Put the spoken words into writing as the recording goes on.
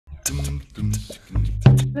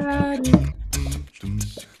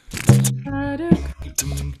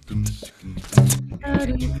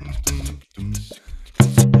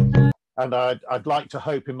And I'd like to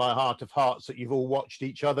hope in my heart of hearts that you've all watched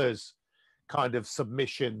each other's kind of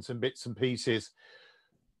submissions and bits and pieces.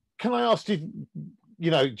 Can I ask you,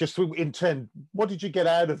 just in turn, what did you get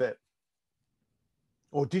out of it?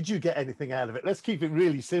 Or did you get anything out of it? Let's keep it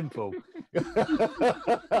really simple.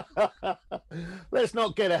 Let's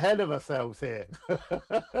not get ahead of ourselves here.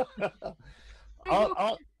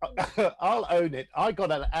 I'll own it. I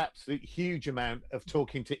got an absolute huge amount of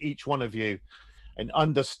talking to each one of you and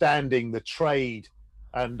understanding the trade,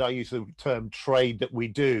 and I use the term trade that we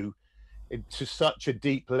do, to such a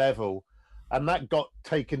deep level. And that got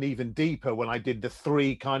taken even deeper when I did the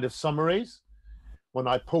 3 kind of summaries, when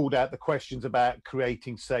I pulled out the questions about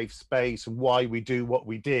creating safe space and why we do what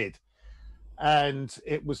we did. And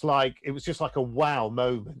it was just like a wow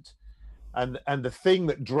moment. And the thing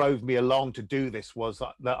that drove me along to do this was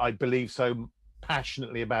that I believe so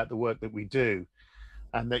passionately about the work that we do,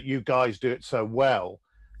 and that you guys do it so well,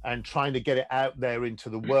 and trying to get it out there into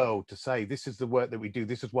the world to say, this is the work that we do,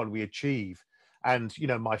 this is what we achieve. And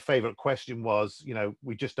my favorite question was,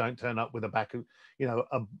 we just don't turn up with a back of,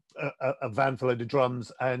 a van full of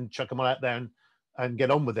drums and chuck them all out there and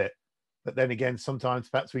get on with it. But then again, sometimes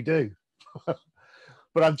perhaps we do.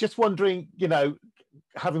 But I'm just wondering,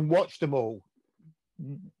 having watched them all,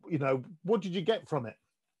 what did you get from it?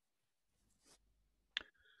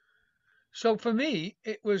 So for me,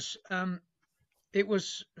 it was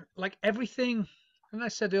like everything. And I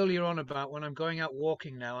said earlier on about when I'm going out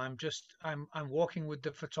walking now, I'm walking with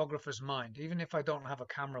the photographer's mind, even if I don't have a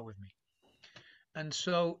camera with me. And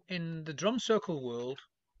so in the drum circle world,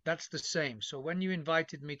 that's the same. So when you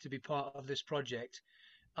invited me to be part of this project,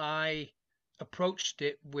 I approached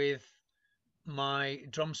it with my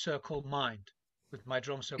drum circle mind, with my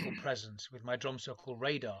drum circle presence, with my drum circle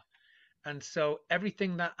radar. And so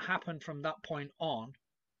everything that happened from that point on,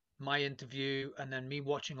 my interview and then me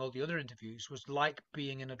watching all the other interviews, was like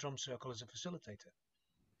being in a drum circle as a facilitator.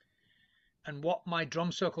 And what my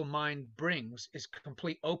drum circle mind brings is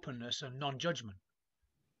complete openness and non-judgment.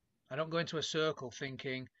 I don't go into a circle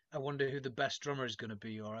thinking, I wonder who the best drummer is going to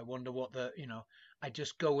be, or I wonder what I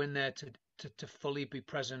just go in there to fully be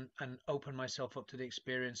present and open myself up to the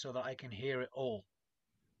experience so that I can hear it all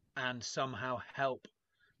and somehow help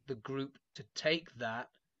the group to take that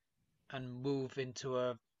and move into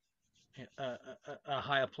a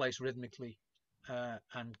higher place rhythmically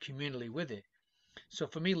and communally with it. So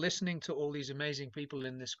for me, listening to all these amazing people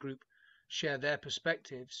in this group share their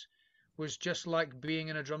perspectives was just like being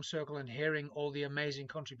in a drum circle and hearing all the amazing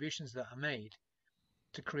contributions that are made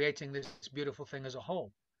to creating this beautiful thing as a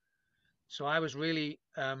whole. So I was really,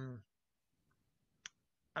 I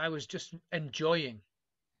was just enjoying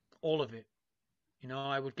all of it.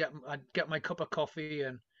 I'd get my cup of coffee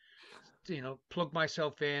and plug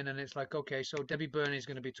myself in, and it's like, okay, so Debbie Burney is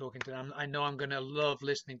going to be talking to them. I know I'm going to love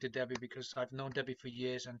listening to Debbie because I've known Debbie for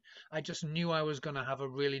years, and I just knew I was going to have a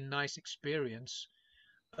really nice experience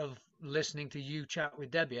of listening to you chat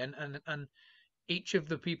with Debbie, and each of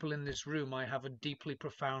the people in this room I have a deeply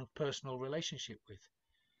profound personal relationship with.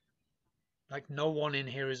 Like no one in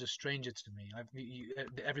here is a stranger to me.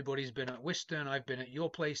 Everybody's been at Whiston, I've been at your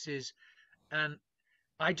places, and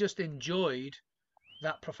I just enjoyed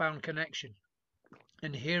that profound connection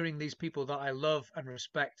and hearing these people that I love and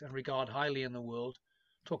respect and regard highly in the world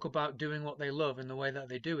talk about doing what they love in the way that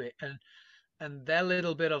they do it, and their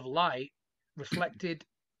little bit of light reflected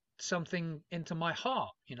something into my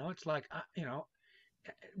heart. It's like,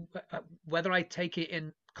 whether I take it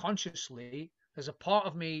in consciously, there's a part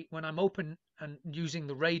of me when I'm open and using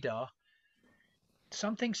the radar,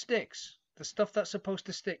 something sticks. The stuff that's supposed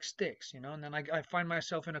to stick sticks, and then I find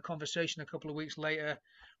myself in a conversation a couple of weeks later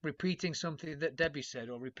repeating something that Debbie said,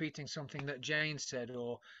 or repeating something that Jane said,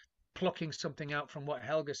 or plucking something out from what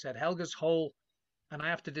Helga said. Helga's whole, and I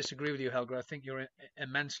have to disagree with you, Helga, I think you're an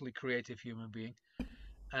immensely creative human being,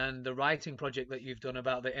 and the writing project that you've done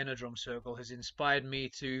about the inner drum circle has inspired me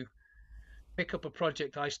to pick up a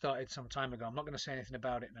project I started some time ago. I'm not going to say anything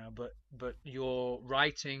about it now, but your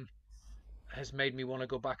writing has made me want to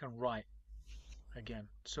go back and write again.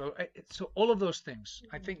 So all of those things,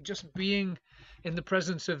 I think just being in the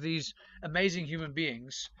presence of these amazing human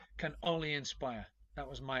beings can only inspire. That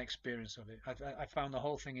was my experience of it. I found the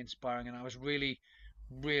whole thing inspiring, and I was really,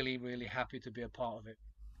 really, really happy to be a part of it.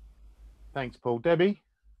 Thanks, Paul. Debbie,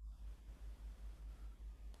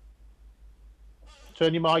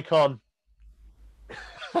 turn your mic on.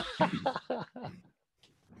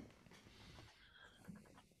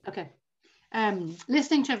 Okay.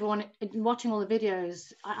 listening to everyone and watching all the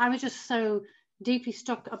videos, I was just so deeply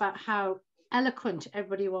struck about how eloquent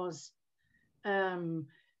everybody was.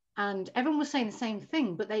 And everyone was saying the same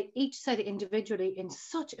thing, but they each said it individually in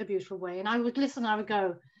such a beautiful way. And I would listen and I would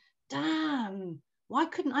go, damn, why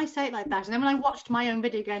couldn't I say it like that? And then when I watched my own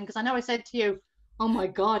video again, because I know I said to you, oh my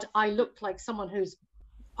God, I looked like someone who's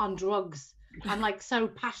on drugs. I'm like so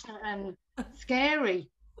passionate and scary.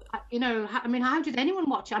 I mean, how did anyone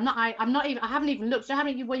watch it? I'm not even. I haven't even looked. So how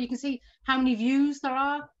many? Where you can see how many views there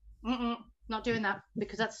are. Not doing that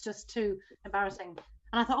because that's just too embarrassing.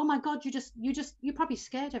 And I thought, oh my God, you probably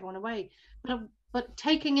scared everyone away. But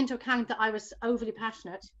taking into account that I was overly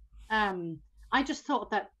passionate, I just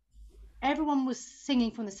thought that everyone was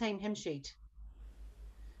singing from the same hymn sheet,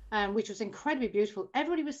 which was incredibly beautiful.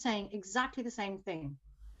 Everybody was saying exactly the same thing.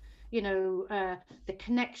 The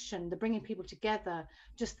connection, the bringing people together,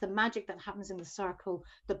 just the magic that happens in the circle,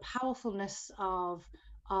 the powerfulness of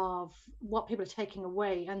what people are taking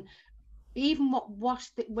away, and even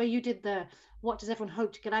where you did the what does everyone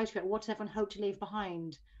hope to get out of it? What does everyone hope to leave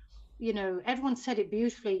behind? Everyone said it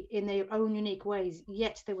beautifully in their own unique ways,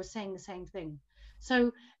 yet they were saying the same thing.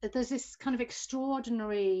 So there's this kind of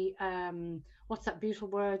extraordinary, what's that beautiful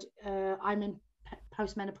word? I'm in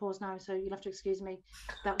post-menopause now, so you'll have to excuse me.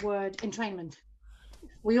 That word, entrainment.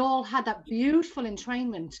 We all had that beautiful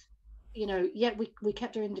entrainment, yet we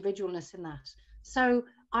kept our individualness in that. So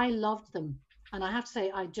I loved them. And I have to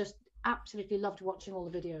say, I just absolutely loved watching all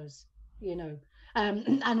the videos, you know.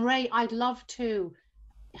 And Ray, I'd love to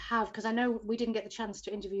because I know we didn't get the chance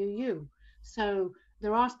to interview you. So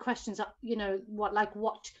there are questions that,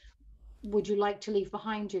 what would you like to leave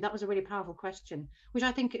behind you? That was a really powerful question, which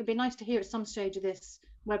I think it would be nice to hear at some stage of this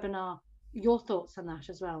webinar, your thoughts on that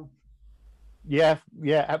as well. Yeah,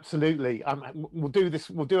 yeah, absolutely. We'll do this.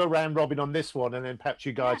 We'll do a round robin on this one, and then perhaps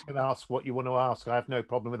you guys can ask what you want to ask. I have no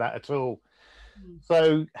problem with that at all.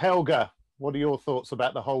 So, Helga, what are your thoughts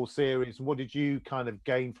about the whole series? What did you kind of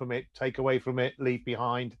gain from it, take away from it, leave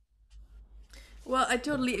behind? Well, I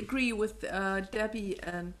totally agree with Debbie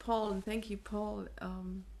and Paul, and thank you, Paul,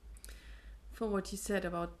 for what you said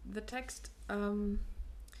about the text.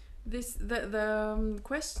 The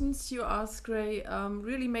questions you asked, Ray,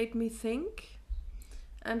 really made me think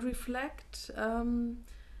and reflect, and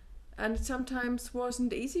it sometimes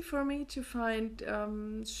wasn't easy for me to find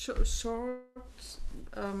short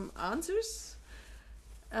answers,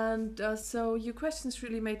 and so your questions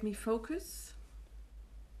really made me focus,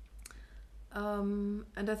 and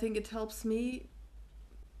I think it helps me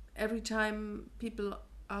every time people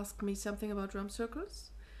ask me something about drum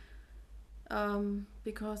circles.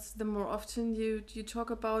 Because the more often you talk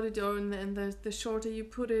about it, or and the shorter you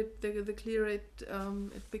put it, the clearer it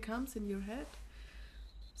becomes in your head.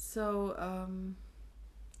 So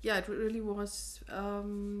yeah, it really was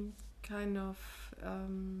kind of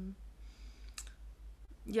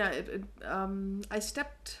yeah. I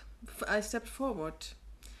stepped forward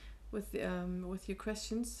with your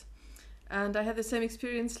questions, and I had the same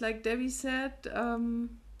experience like Debbie said.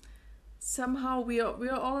 Somehow we are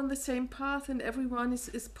all on the same path, and everyone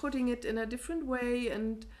is putting it in a different way,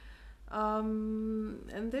 and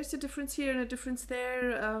there's a difference here and a difference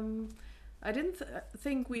there. I didn't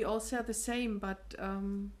think we all said the same, but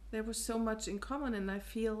there was so much in common, and I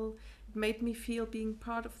feel it made me feel being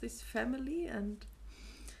part of this family, and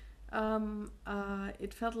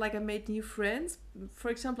it felt like I made new friends.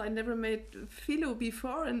 For example, I never met Philo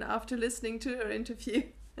before, and after listening to her interview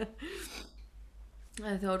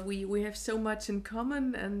I thought we have so much in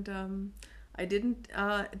common, and I didn't,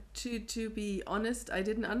 to be honest, I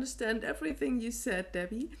didn't understand everything you said,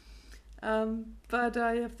 Debbie. But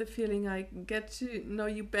I have the feeling I get to know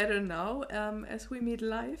you better now as we meet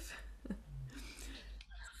live.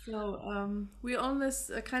 So we're on this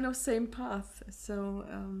kind of same path. So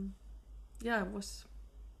yeah, it was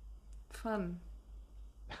fun.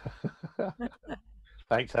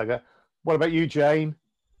 Thanks, Helga. What about you, Jane?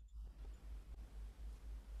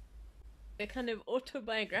 The kind of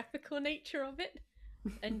autobiographical nature of it,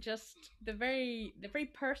 and just the very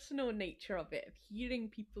personal nature of it, of hearing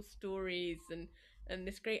people's stories, and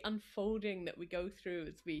this great unfolding that we go through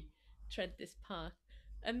as we tread this path,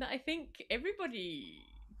 and that I think everybody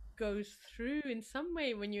goes through in some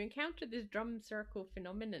way when you encounter this drum circle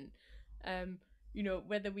phenomenon. um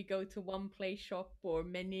Whether we go to one play shop or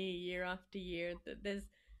many year after year, that there's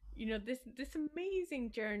this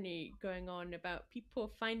amazing journey going on about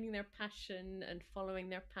people finding their passion and following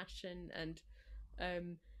their passion, and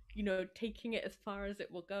taking it as far as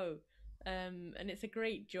it will go. And it's a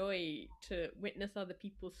great joy to witness other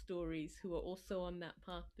people's stories who are also on that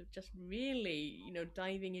path of just really,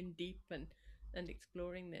 diving in deep and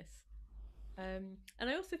exploring this. And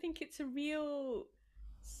I also think it's a real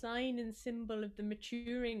sign and symbol of the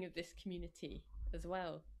maturing of this community as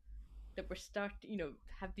well, that we're starting,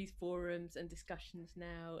 have these forums and discussions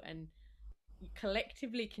now, and you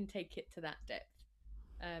collectively can take it to that depth.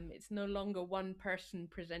 It's no longer one person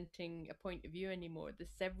presenting a point of view anymore.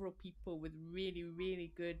 There's several people with really,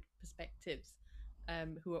 really good perspectives,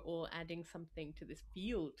 who are all adding something to this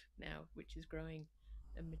field now, which is growing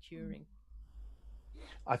and maturing.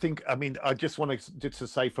 I mean, I just want to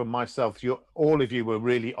say from myself, all of you were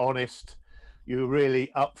really honest. You were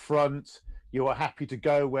really upfront. You were happy to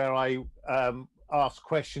go where I asked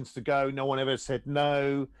questions to go. No one ever said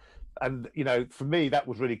no. And, for me, that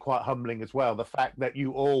was really quite humbling as well. The fact that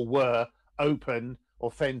you all were open,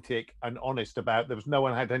 authentic, and honest about. There was no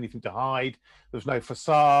one had anything to hide. There was no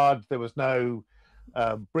facade. There was no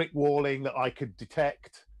brick walling that I could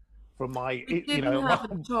detect. From my, We didn't have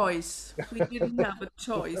a choice. We didn't have a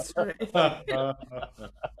choice, really.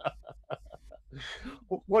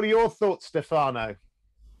 What are your thoughts, Stefano?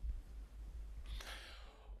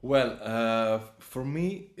 Well, for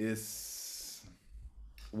me, it's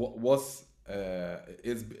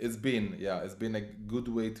been a good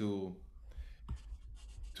way to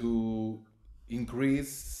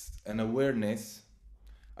increase an awareness.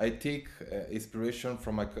 I take inspiration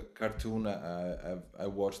from a cartoon I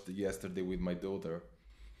watched yesterday with my daughter.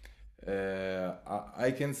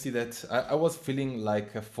 I can see that I was feeling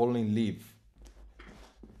like a falling leaf.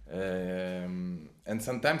 And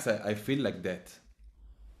sometimes I feel like that.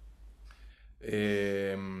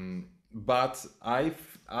 But I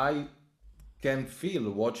can feel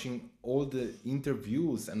watching all the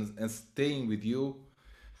interviews and staying with you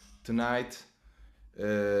tonight,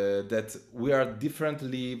 that we are different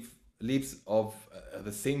leaves of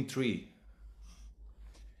the same tree.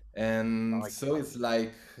 And so it's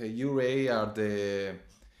like you, Ray,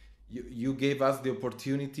 you gave us the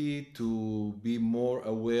opportunity to be more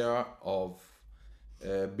aware of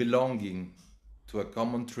belonging to a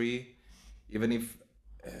common tree, even if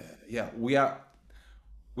we are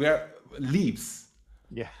leaves,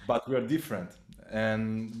 but we are different,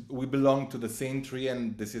 and we belong to the same tree,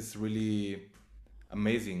 and this is really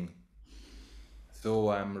amazing.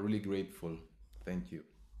 So I'm really grateful. Thank you.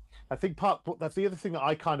 I think that's the other thing that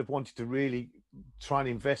I kind of wanted to really try and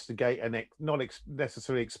investigate and not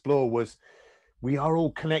necessarily explore was, we are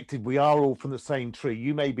all connected. We are all from the same tree.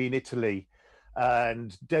 You may be in Italy,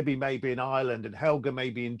 and Debbie may be in Ireland, and Helga may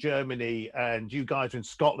be in Germany, and you guys are in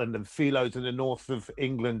Scotland, and Philo's in the north of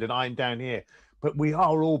England, and I'm down here. But we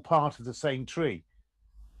are all part of the same tree.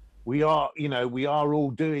 We are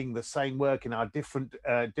all doing the same work in our different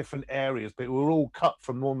areas, but we're all cut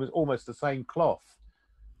from almost the same cloth.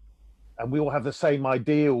 And we all have the same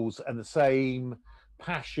ideals and the same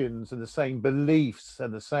passions and the same beliefs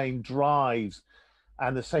and the same drives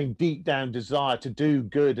and the same deep down desire to do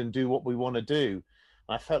good and do what we want to do.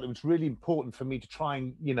 And I felt it was really important for me to try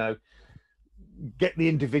and, get the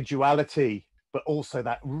individuality, but also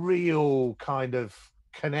that real kind of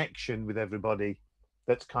connection with everybody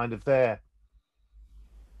that's kind of there,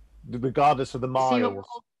 regardless of the miles.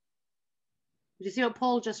 Did you see what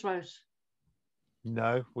Paul just wrote?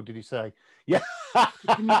 No, what did he say? Yeah.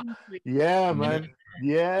 Yeah, man.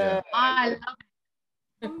 Yeah. I love it.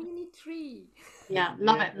 Communitree. Yeah,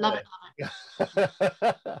 love it.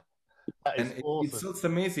 And awesome. It's also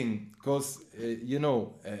amazing because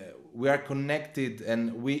we are connected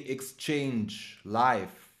and we exchange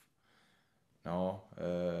life.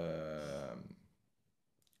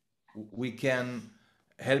 We can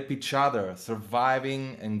help each other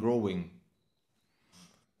surviving and growing.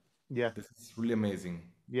 Yeah, this is really amazing.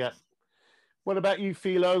 Yeah. What about you,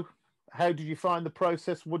 Philo? How did you find the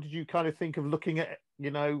process? What did you kind of think of looking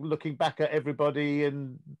back at everybody,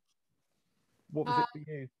 and what was it for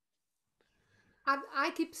you?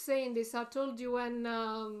 I keep saying this. I told you when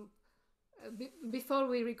before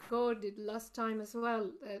we recorded last time as well,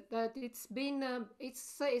 that it's been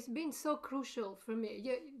so crucial for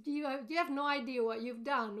me. You have no idea what you've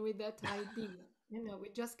done with that idea.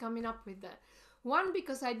 We're just coming up with that. One,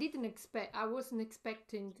 because I wasn't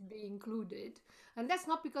expecting to be included, and that's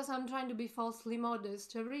not because I'm trying to be falsely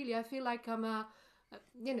modest. I feel like I'm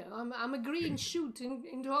a green shoot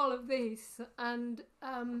into all of this, and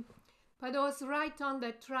but I was right on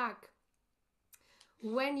that track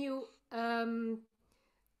when you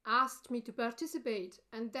asked me to participate,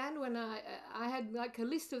 and then when I had like a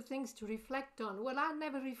list of things to reflect on. Well, I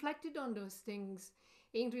never reflected on those things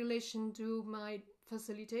in relation to my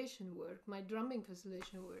facilitation work, my drumming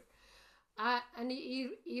facilitation work. And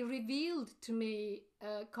he revealed to me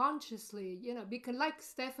consciously, because like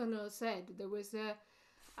Stefano said,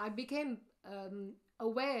 I became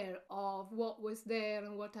aware of what was there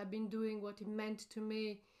and what I've been doing, what it meant to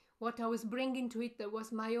me, what I was bringing to it that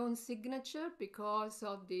was my own signature because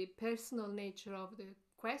of the personal nature of the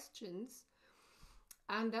questions.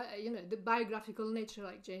 And the biographical nature,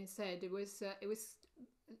 like Jane said, it was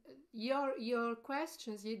your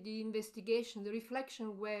questions, the investigation, the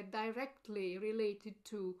reflection were directly related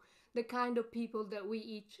to the kind of people that we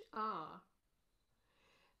each are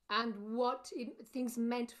and what things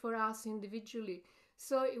meant for us individually.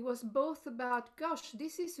 So it was both about, gosh,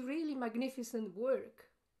 this is really magnificent work.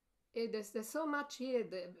 There's so much here,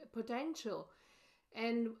 the potential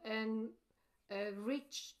and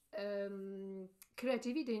rich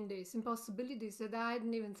creativity in this, and possibilities that I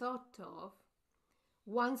hadn't even thought of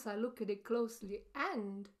once I look at it closely.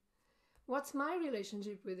 And what's my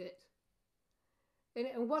relationship with it?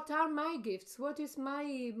 And what are my gifts? What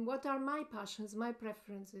are my passions, my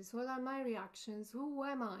preferences? What are my reactions? Who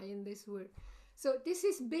am I in this world? So this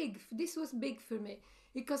is big. This was big for me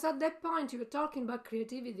because at that point you were talking about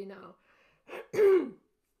creativity now.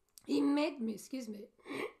 He made me, excuse me.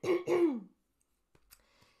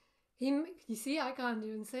 You see, I can't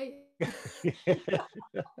even say it.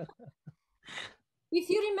 If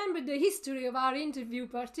you remember the history of our interview,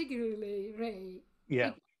 particularly, Ray,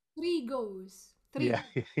 Yeah. 3 goes. 3. Yeah.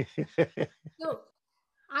 So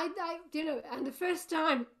I, and the first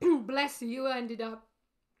time, bless you, ended up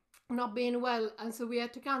not being well, and so we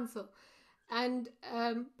had to cancel. And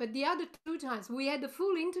but the other 2 times we had a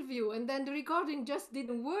full interview, and then the recording just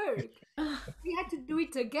didn't work. We had to do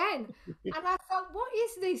it again, and I thought, what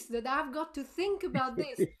is this that I've got to think about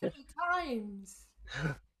this 3 times?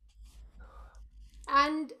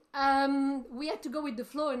 And we had to go with the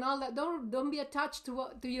flow and all that. Don't be attached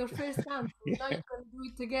to your first answer. Now you can do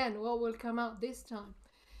it again. What will come out this time?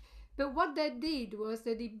 But what that did was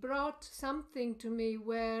that it brought something to me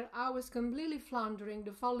where I was completely floundering,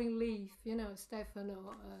 the falling leaf,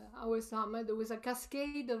 Stefano. There was a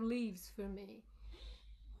cascade of leaves for me.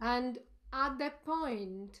 And at that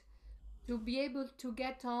point, to be able to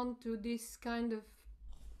get on to this kind of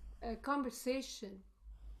conversation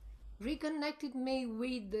reconnected me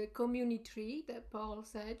with the Communitree that Paul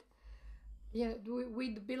said,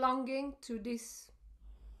 with belonging to this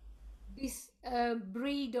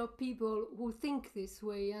breed of people who think this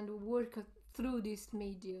way and work through this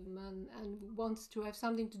medium and wants to have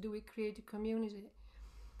something to do with creative community.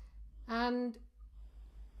 And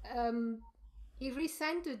it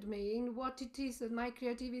recentered me in what it is that my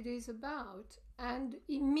creativity is about. And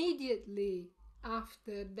immediately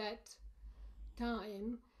after that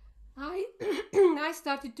time, I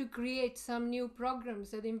started to create some new programs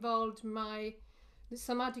that involved the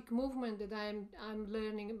somatic movement that I'm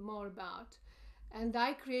learning more about, and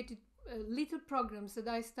I created little programs that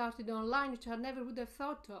I started online, which I never would have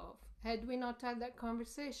thought of had we not had that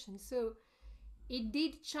conversation. So it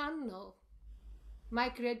did channel my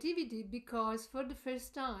creativity because for the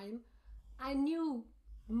first time I knew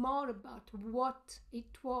more about what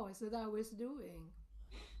it was that I was doing.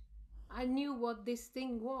 I knew what this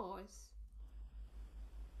thing was.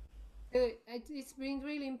 It's been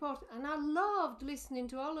really important, and I loved listening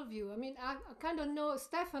to all of you. I mean, I kind of know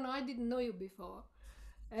Stefano. I didn't know you before,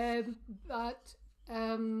 but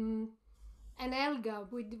and Elga,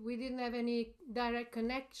 we didn't have any direct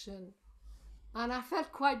connection, and I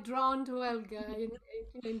felt quite drawn to Elga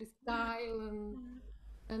in the style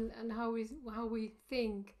and how we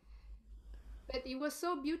think. But it was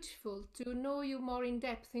so beautiful to know you more in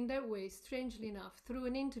depth in that way, strangely enough, through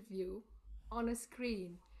an interview on a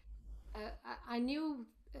screen. I knew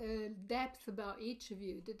depth about each of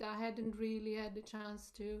you that I hadn't really had the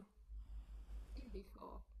chance to see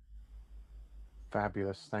before.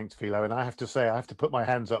 Fabulous. Thanks, Philo. And I have to say, I have to put my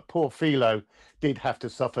hands up. Poor Philo did have to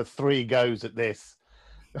suffer 3 goes at this.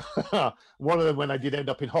 One of them when I did end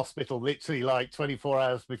up in hospital, literally like 24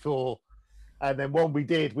 hours before. And then one we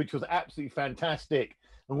did, which was absolutely fantastic.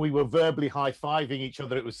 And we were verbally high-fiving each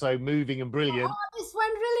other. It was so moving and brilliant. Oh, this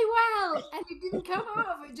went really well. And it didn't come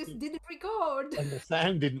off. It just didn't record. And the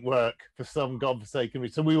sound didn't work for some godforsaken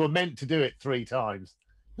reason. So we were meant to do it 3 times.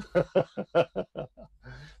 So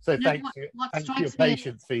thanks for your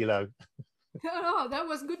patience, Philo. No, that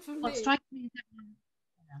was good for me. What strikes me is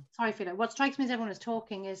sorry, Philo. What strikes me as everyone is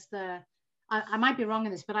talking is I might be wrong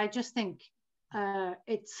in this, but I just think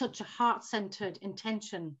it's such a heart-centered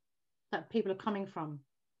intention that people are coming from,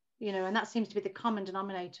 and that seems to be the common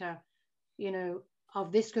denominator,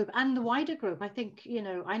 of this group and the wider group. I think,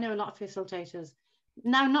 I know a lot of facilitators.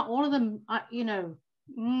 Now, not all of them,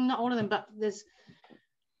 Not all of them, but there's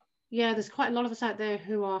quite a lot of us out there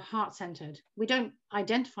who are heart-centered. We don't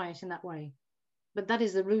identify it in that way, but that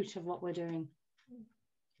is the root of what we're doing.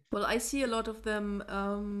 Well, I see a lot of them,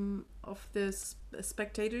 of the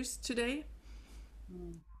spectators today.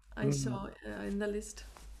 I saw in the list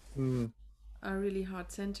are really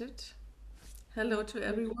heart-centered. Hello to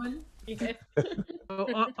everyone. Yes. So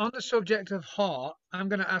on the subject of heart, I'm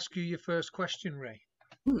going to ask you your first question, Ray.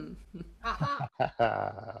 Go.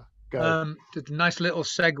 There's a nice little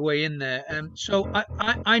segue in there. So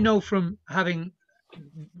I know from having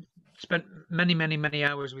spent many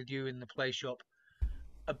hours with you in the play shop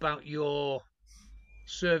about your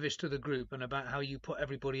service to the group and about how you put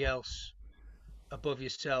everybody else above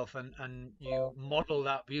yourself, and you model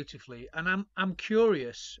that beautifully. And I'm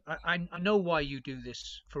curious. I know why you do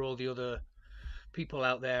this for all the other people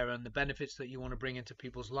out there and the benefits that you want to bring into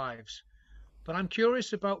people's lives, but I'm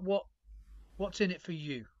curious about what's in it for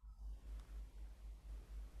you.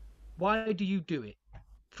 Why do you do it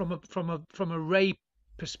from a Ray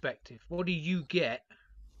perspective? What do you get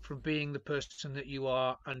from being the person that you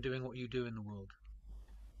are and doing what you do in the world?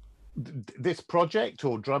 This project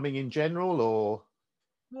or drumming in general, or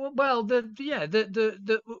Well, the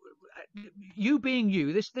you being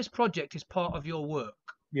you, this project is part of your work.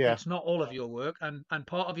 yeah. It's not all of your work, and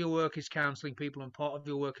part of your work is counseling people, and part of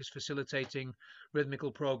your work is facilitating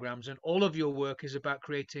rhythmical programs, and all of your work is about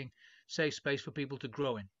creating safe space for people to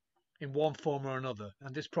grow in one form or another.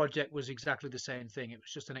 And this project was exactly the same thing. It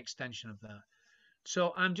was just an extension of that.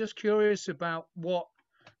 So I'm just curious about what,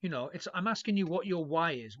 I'm asking you what your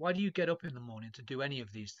why is. Why do you get up in the morning to do any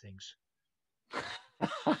of these things?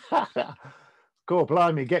 God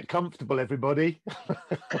blimey, get comfortable, everybody.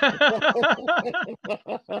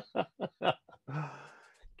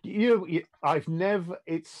 I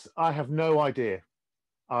have no idea.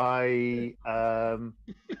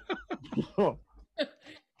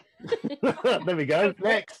 There we go.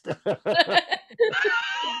 Next.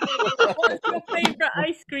 What's your favorite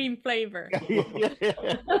ice cream flavor?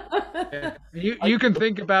 Yeah. You can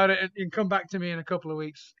think about it and come back to me in a couple of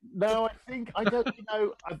weeks. No, I don't,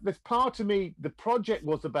 there's part of me, the project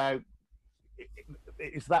was about,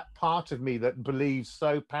 it's that part of me that believes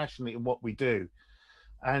so passionately in what we do.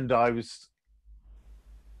 And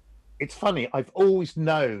it's funny, I've always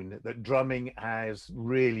known that drumming has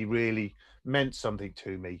really, really meant something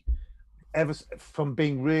to me. Ever from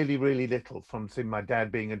being really, really little, from seeing my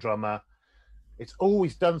dad being a drummer, it's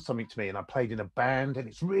always done something to me. And I played in a band and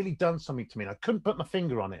it's really done something to me. And I couldn't put my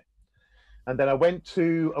finger on it. And then I went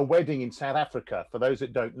to a wedding in South Africa. For those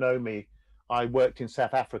that don't know me, I worked in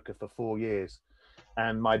South Africa for 4 years.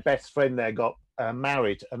 And my best friend there got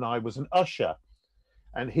married, and I was an usher.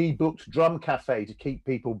 And he booked Drum Cafe to keep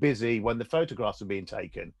people busy when the photographs were being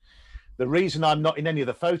taken. The reason I'm not in any of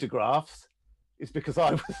the photographs is because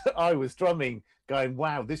I was drumming, going,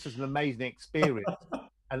 wow, this is an amazing experience,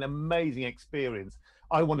 an amazing experience.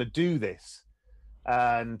 I want to do this.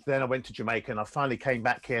 And then I went to Jamaica, and I finally came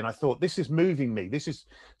back here, and I thought, this is moving me.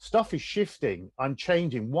 Stuff is shifting. I'm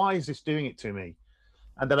changing. Why is this doing it to me?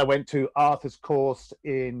 And then I went to Arthur's course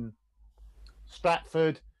in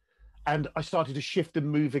Stratford, and I started to shift and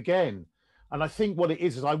move again. And I think what it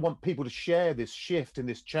is I want people to share this shift and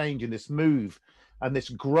this change and this move and this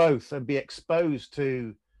growth, and be exposed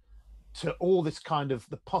to all this kind of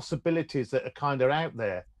the possibilities that are kind of out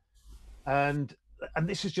there. And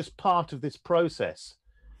this is just part of this process.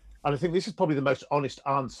 And I think this is probably the most honest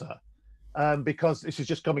answer, because this is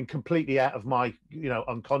just coming completely out of my,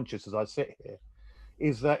 unconscious as I sit here,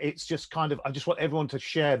 is that it's just kind of, I just want everyone to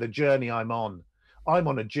share the journey I'm on. I'm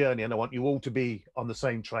on a journey, and I want you all to be on the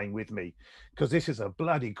same train with me, because this is a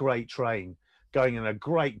bloody great train going in a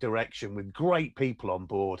great direction with great people on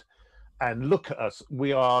board. And look at us,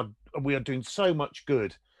 we are doing so much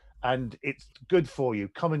good, and it's good for you.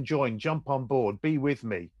 Come and join, jump on board, be with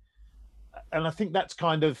me. And I think that's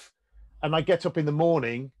kind of, and I get up in the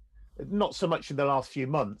morning, not so much in the last few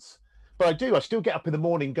months, but I still get up in the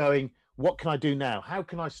morning going, what can I do now? How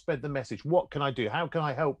can I spread the message? What can I do? How can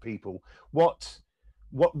I help people? What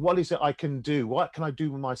is it I can do? What can I do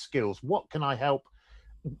with my skills? What can I help?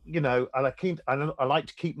 And I like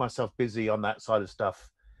to keep myself busy on that side of stuff.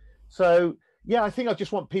 So yeah, I think I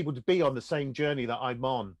just want people to be on the same journey that I'm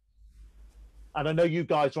on. And I know you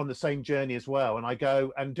guys are on the same journey as well. And I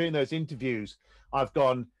go and doing those interviews, I've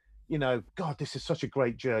gone, God, this is such a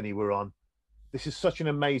great journey we're on. This is such an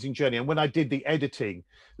amazing journey. And when I did the editing,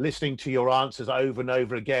 listening to your answers over and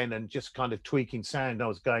over again and just kind of tweaking sound, I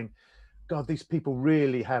was going, God, these people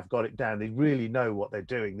really have got it down. They really know what they're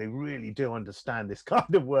doing. They really do understand this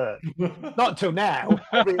kind of work. Not until now.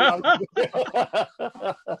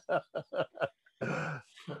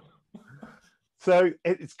 So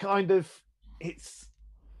it's kind of,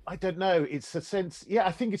 I don't know, it's a sense, yeah,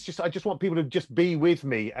 I think it's just, I just want people to just be with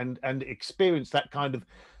me and experience that kind of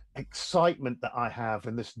excitement that I have,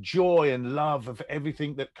 and this joy and love of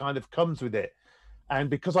everything that kind of comes with it. And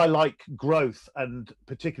because I like growth, and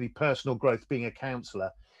particularly personal growth, being a counselor,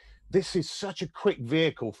 this is such a quick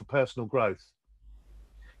vehicle for personal growth,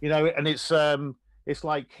 you know. And it's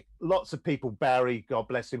like lots of people, Barry, God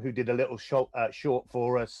bless him, who did a little short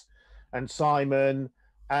for us, and Simon,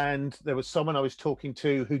 and there was someone I was talking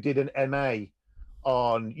to who did an MA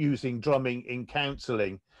on using drumming in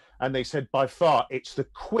counseling, and they said by far it's the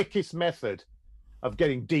quickest method of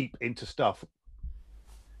getting deep into stuff.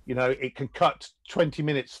 You know, it can cut 20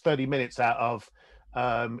 minutes, 30 minutes out of,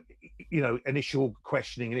 you know, initial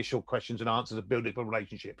questions and answers, of building up a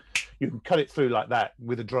relationship. You can cut it through like that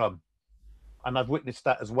with a drum. And I've witnessed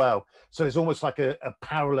that as well. So it's almost like a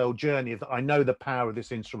parallel journey. That I know the power of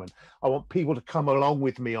this instrument. I want people to come along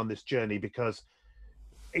with me on this journey, because,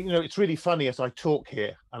 you know, it's really funny as I talk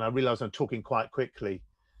here, and I realize I'm talking quite quickly.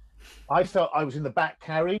 I felt I was in the back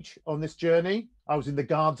carriage on this journey. I was in the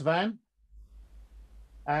guard's van.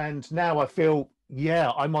 And now I feel,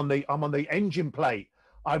 yeah, I'm on the engine plate.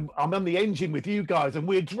 I'm on the engine with you guys, and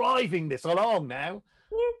we're driving this along now.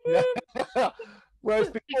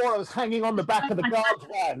 Whereas before I was hanging on the back of the guard's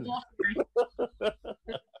van.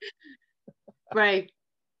 Ray,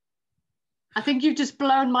 I think you've just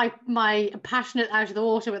blown my passionate out of the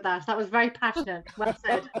water with that. That was very passionate. Well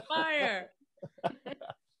said. Fire.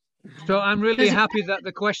 So I'm really happy that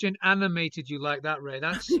the question animated you like that, Ray.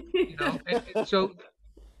 That's, you know, so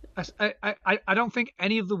I don't think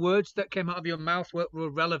any of the words that came out of your mouth were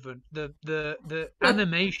relevant. The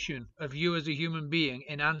animation of you as a human being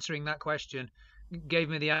in answering that question gave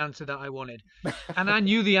me the answer that I wanted. And I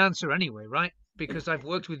knew the answer anyway, right? Because I've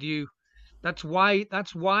worked with you. That's why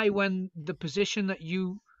when the position that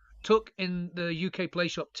you took in the UK Play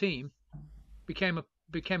Shop team became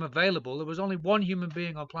available, there was only one human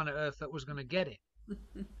being on planet Earth that was going to get it.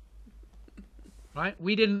 Right?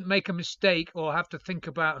 We didn't make a mistake or have to think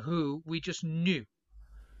about who. We just knew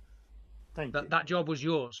that job was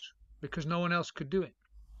yours, because no one else could do it.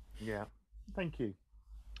 Yeah. Thank you.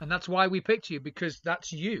 And that's why we picked you, because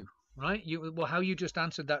that's you, right? How you just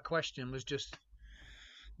answered that question was just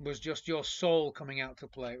your soul coming out to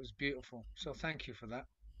play. It was beautiful. So thank you for that.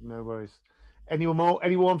 No worries. Anyone more?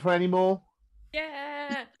 Anyone for any more?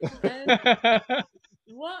 Yeah.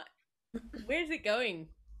 What? Where's it going?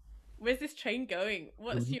 Where's this train going?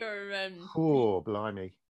 What's your Oh,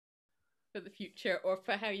 blimey. for the future, or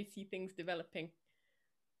for how you see things developing?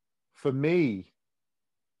 For me,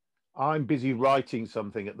 I'm busy writing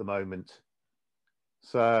something at the moment,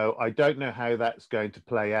 so I don't know how that's going to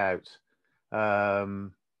play out.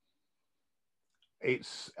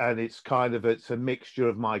 It's a mixture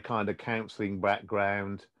of my kind of counselling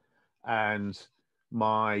background and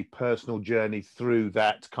my personal journey through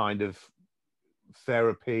that kind of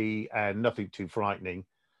therapy, and nothing too frightening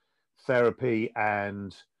therapy,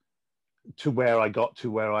 and to where I got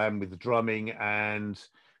to where I am with the drumming, and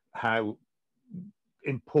how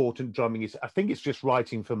important drumming is. I think it's just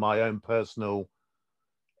writing for my own personal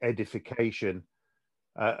edification,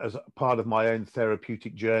 as part of my own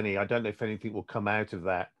therapeutic journey. I don't know if anything will come out of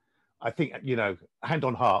that. I think, you know, hand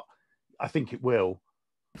on heart, I think it will.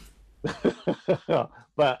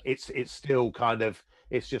 But it's still kind of,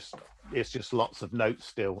 it's just lots of notes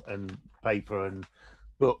still, and paper and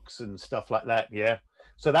books and stuff like that. Yeah.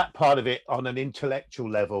 So that part of it on an intellectual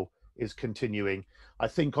level is continuing. I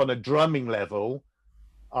think on a drumming level,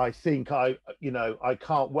 I think I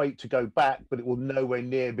can't wait to go back, but it will nowhere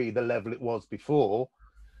near be the level it was before,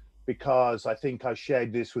 because I think I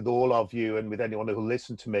shared this with all of you and with anyone who will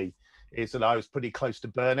listen to me, is that I was pretty close to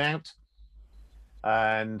burnout.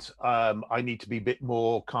 And I need to be a bit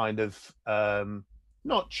more kind of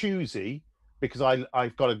not choosy, because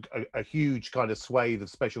I've got a huge kind of swathe of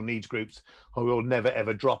special needs groups who will never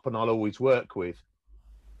ever drop and I'll always work with.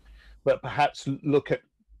 But perhaps look at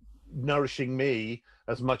nourishing me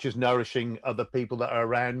as much as nourishing other people that are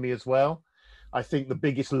around me as well. I think the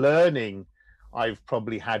biggest learning I've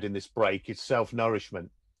probably had in this break is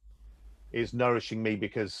self-nourishment, is nourishing me,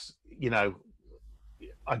 because, you know,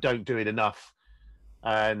 I don't do it enough.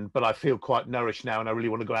 But I feel quite nourished now, and I really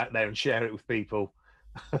want to go out there and share it with people.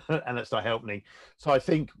 And that's not helping me. So I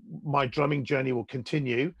think my drumming journey will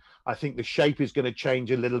continue. I think the shape is going to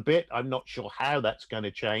change a little bit. I'm not sure how that's going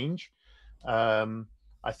to change.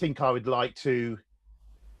 I think I would like to.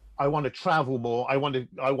 I want to travel more. I want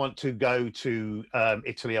to go to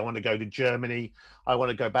Italy. I want to go to Germany. I want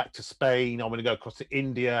to go back to Spain. I want to go across to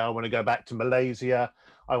India. I want to go back to Malaysia.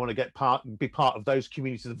 I want to be part of those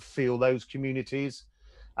communities and feel those communities.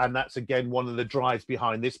 And that's again one of the drives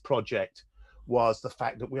behind this project, was the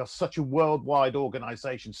fact that we are such a worldwide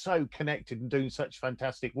organization, so connected and doing such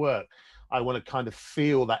fantastic work. I want to kind of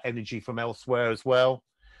feel that energy from elsewhere as well.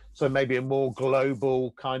 So maybe a more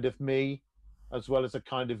global kind of me, as well as a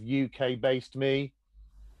kind of UK based me.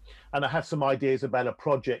 And I have some ideas about a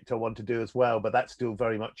project I want to do as well, but that's still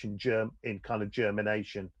very much in kind of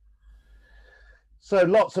germination. So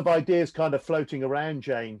lots of ideas kind of floating around,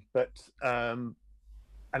 Jane, but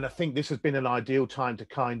and I think this has been an ideal time to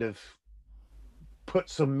kind of put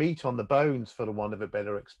some meat on the bones, for the want of a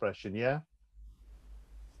better expression. Yeah,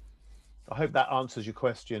 I hope that answers your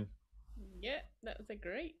question. Yeah, that was a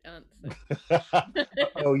great answer.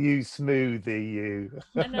 Oh, you smoothie, you.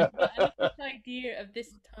 And I love this idea of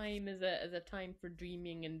this time as a time for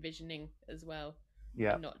dreaming and visioning as well.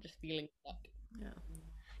 Yeah. And not just feeling stuck. Yeah.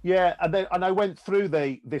 Yeah, and I went through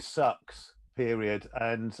this sucks period,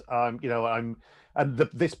 and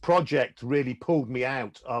this project really pulled me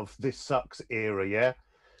out of this sucks era. Yeah,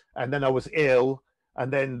 and then I was ill,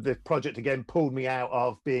 and then the project again pulled me out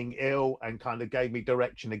of being ill and kind of gave me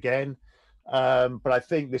direction again. But I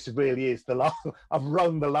think this really is the last. I've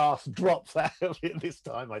wrung the last drops out of it this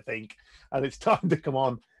time, I think, and it's time to come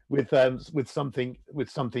on with something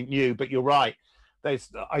new. But you're right.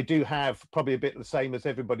 I do have probably a bit the same as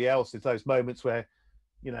everybody else. It's those moments where,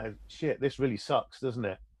 shit, this really sucks, doesn't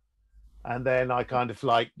it? And then I kind of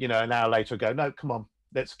an hour later go, no, come on,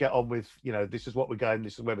 let's get on with, this is what we're going,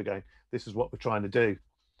 this is where we're going, this is what we're trying to do.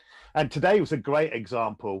 And today was a great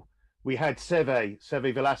example. We had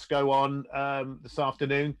Seve Velasco on this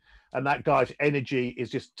afternoon, and that guy's energy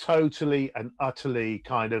is just totally and utterly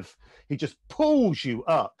he just pulls you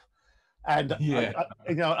up. And yeah.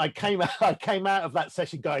 I came out of that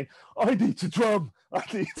session going, I need to drum. I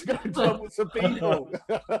need to go drum with some people.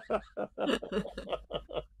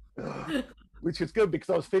 Which was good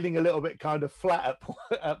because I was feeling a little bit kind of flat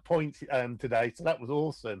at points today. So that was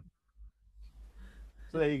awesome.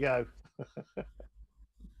 So there you go.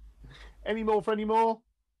 Any more?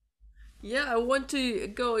 Yeah, I want to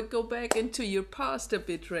go back into your past a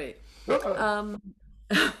bit, Ray.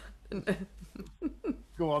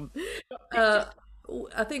 Go on.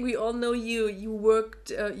 I think we all know you. You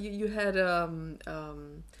worked. You had a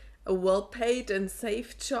well-paid and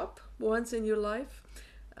safe job once in your life,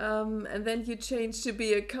 and then you changed to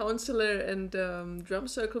be a counselor and drum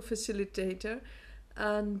circle facilitator.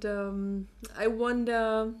 And I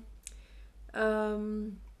wonder,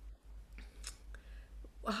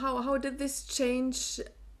 how did this change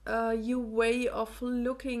your way of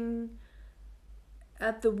looking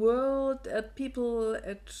at the world, at people,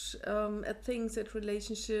 at things, at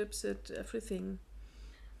relationships, at everything?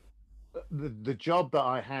 The job that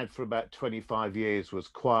I had for about 25 years was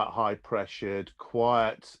quite high pressured,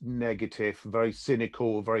 quite negative, very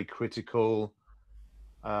cynical, very critical,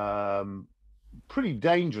 pretty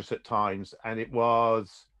dangerous at times. And it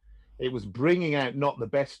was bringing out not the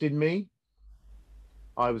best in me.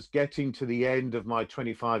 I was getting to the end of my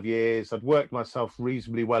 25 years. I'd worked myself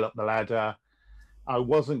reasonably well up the ladder. I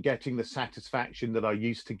wasn't getting the satisfaction that I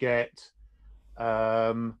used to get.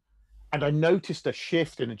 And I noticed a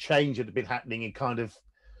shift and a change that had been happening in kind of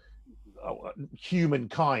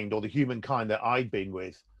humankind, or the humankind that I'd been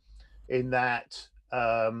with, in that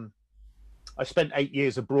I spent 8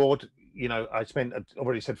 years abroad. I've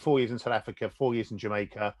already said 4 years in South Africa, 4 years in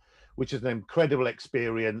Jamaica, which is an incredible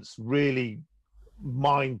experience, really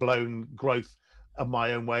mind-blown growth of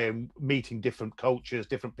my own way, and meeting different cultures,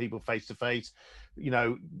 different people face to face,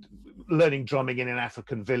 learning drumming in an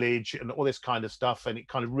African village and all this kind of stuff. And it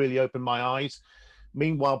kind of really opened my eyes.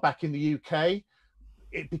 Meanwhile, back in the UK,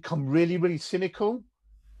 it become really, really cynical.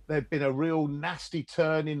 There'd been a real nasty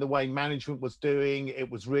turn in the way management was doing.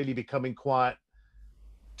 It was really becoming quite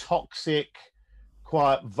toxic,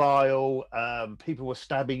 quite vile. People were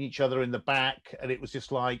stabbing each other in the back, and it was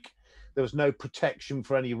just like there was no protection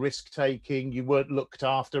for any risk taking. You weren't looked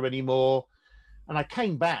after anymore. And I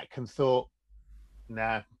came back and thought,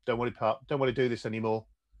 nah, don't want to do this anymore.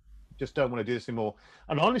 Just don't want to do this anymore.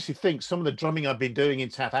 And I honestly think some of the drumming I've been doing in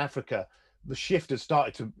South Africa, the shift has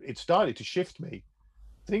started to shift me.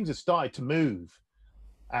 Things have started to move.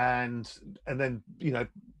 And then,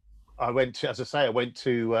 I went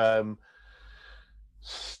to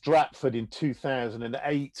Stratford in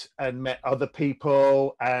 2008 and met other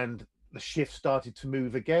people, and the shift started to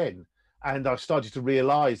move again. And I started to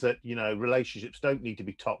realize that, you know, relationships don't need to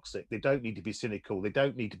be toxic. They don't need to be cynical. They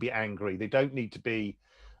don't need to be angry. They don't need to be,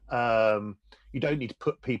 you don't need to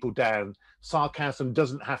put people down. Sarcasm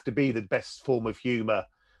doesn't have to be the best form of humor.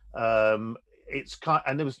 It's kind,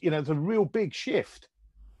 and there was, you know, there's a real big shift.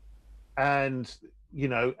 And, you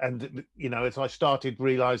know, as I started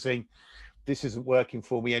realizing this isn't working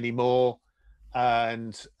for me anymore.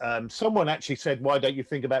 And someone actually said, why don't you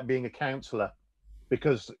think about being a counselor?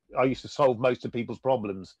 Because I used to solve most of people's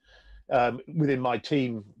problems. Within my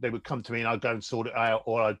team, they would come to me and I'd go and sort it out,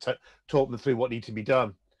 or I'd talk them through what needed to be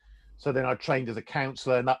done. So then I trained as a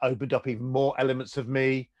counselor, and that opened up even more elements of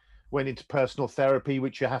me. Went into personal therapy,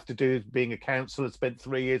 which you have to do being a counselor. Spent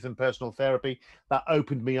 3 years in personal therapy. That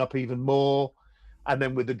opened me up even more. And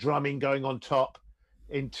then with the drumming going on top,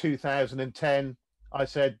 in 2010, I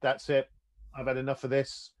said, that's it. I've had enough of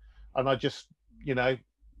this. And I just, you know,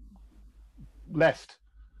 left.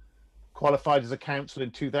 Qualified as a counselor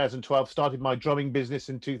in 2012, started my drumming business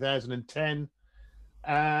in 2010,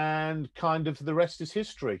 and kind of the rest is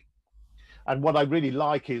history. And what I really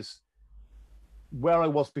like is where I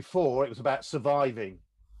was before, it was about surviving.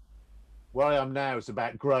 Where I am now is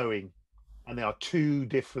about growing. And they are two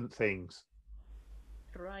different things.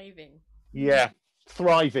 Thriving. Yeah,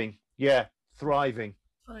 thriving. Yeah, thriving.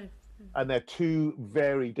 Fine. And they're two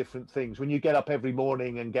very different things. When you get up every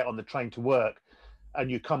morning and get on the train to work, and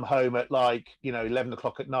you come home at, like, you know, 11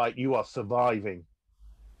 o'clock at night, you are surviving.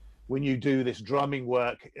 When you do this drumming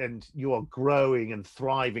work and you are growing and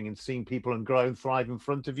thriving and seeing people and grow and thrive in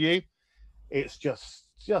front of you, it's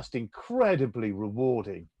just incredibly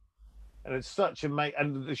rewarding. And it's such a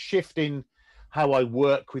and the shift in how I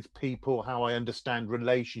work with people, how I understand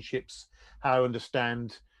relationships, how I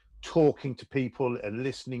understand talking to people and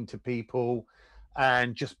listening to people,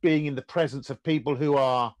 and just being in the presence of people who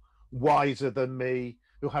are wiser than me,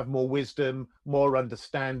 who have more wisdom, more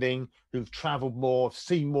understanding, who've traveled more,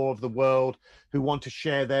 seen more of the world, who want to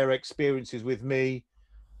share their experiences with me.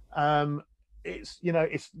 It's, you know,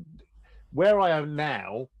 it's where I am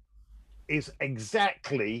now is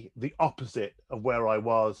exactly the opposite of where I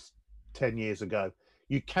was 10 years ago.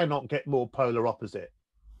 You cannot get more polar opposite,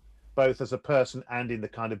 both as a person and in the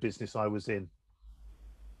kind of business I was in.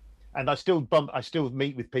 And I still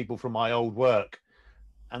meet with people from my old work,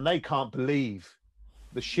 and they can't believe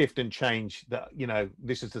the shift and change that, you know,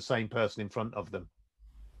 this is the same person in front of them.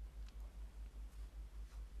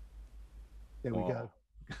 There we go.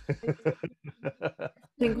 I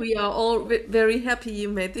think we are all very happy you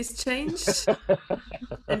made this change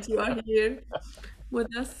and you are here with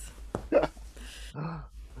us.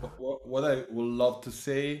 What I would love to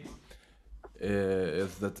say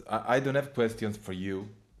is that I don't have questions for you,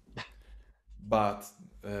 but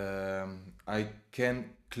I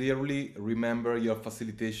can clearly remember your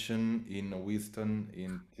facilitation in Wiston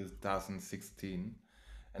in 2016,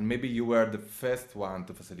 and maybe you were the first one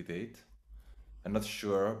to facilitate. I'm not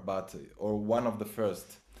sure, but or one of the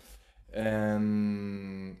first.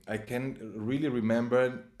 And I can really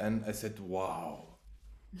remember, and I said, "Wow,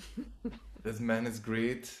 this man is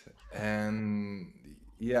great." And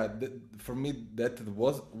yeah, for me, that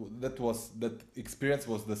experience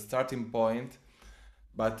was the starting point.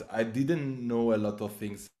 But I didn't know a lot of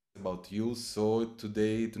things about you. So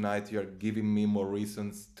tonight, you're giving me more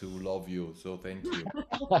reasons to love you. So thank you.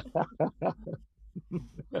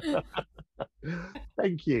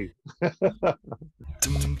 Thank you.